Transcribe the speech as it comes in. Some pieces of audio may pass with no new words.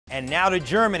And now to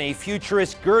Germany,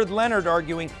 futurist Gerd Leonhard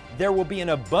arguing there will be an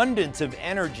abundance of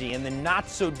energy in the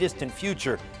not-so-distant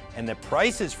future, and the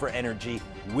prices for energy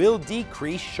will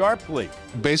decrease sharply.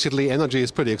 Basically, energy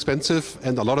is pretty expensive,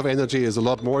 and a lot of energy is a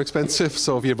lot more expensive.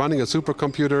 So if you're running a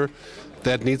supercomputer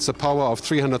that needs the power of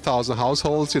 300,000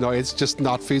 households, it's just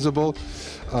not feasible.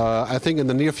 I think in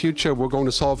the near future we're going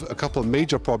to solve a couple of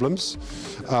major problems.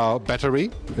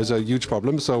 Battery is a huge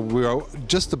problem, so we are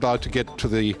just about to get to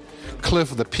the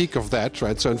cliff, the peak of that,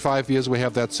 right? So in 5 years we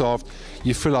have that solved.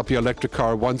 You fill up your electric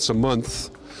car once a month,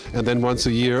 and then once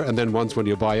a year, and then once when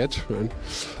you buy it.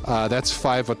 Right? That's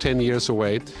 5 or 10 years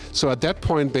away. So at that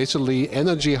point, basically,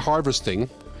 energy harvesting,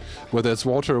 whether it's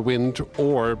water, wind,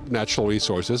 or natural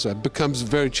resources, becomes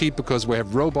very cheap because we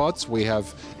have robots, we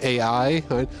have AI,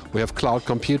 right? We have cloud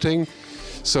computing.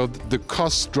 So the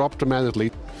costs drop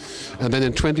dramatically. And then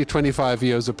in 20, 25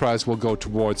 years, the price will go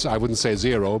towards, I wouldn't say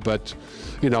zero, but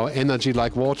energy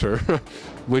like water,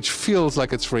 which feels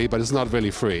like it's free, but it's not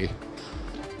really free.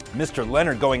 Mr.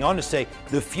 Leonhard going on to say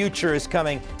the future is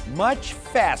coming much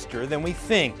faster than we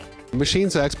think.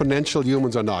 Machines are exponential,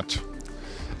 humans are not.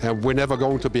 And we're never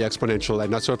going to be exponential,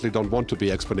 and I certainly don't want to be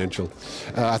exponential.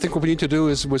 I think what we need to do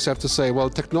is we have to say, well,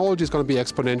 technology is going to be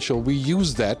exponential. We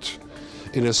use that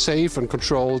in a safe and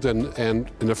controlled and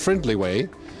in a friendly way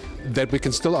that we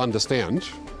can still understand.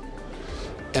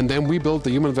 And then we build the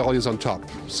human values on top.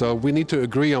 So we need to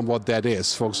agree on what that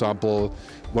is. For example,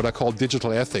 what I call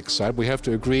digital ethics. Right? We have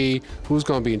to agree who's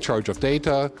going to be in charge of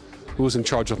data, who's in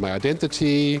charge of my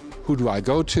identity, who do I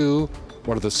go to,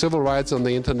 what are the civil rights on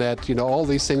the internet. All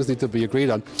these things need to be agreed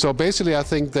on. So basically, I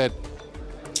think that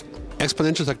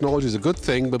exponential technology is a good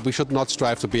thing, but we should not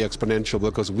strive to be exponential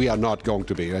because we are not going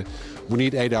to be. Right? We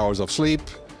need 8 hours of sleep.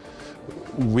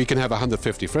 We can have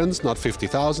 150 friends, not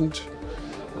 50,000.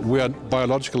 We are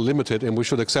biologically limited, and we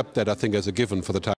should accept that, I think, as a given for the time.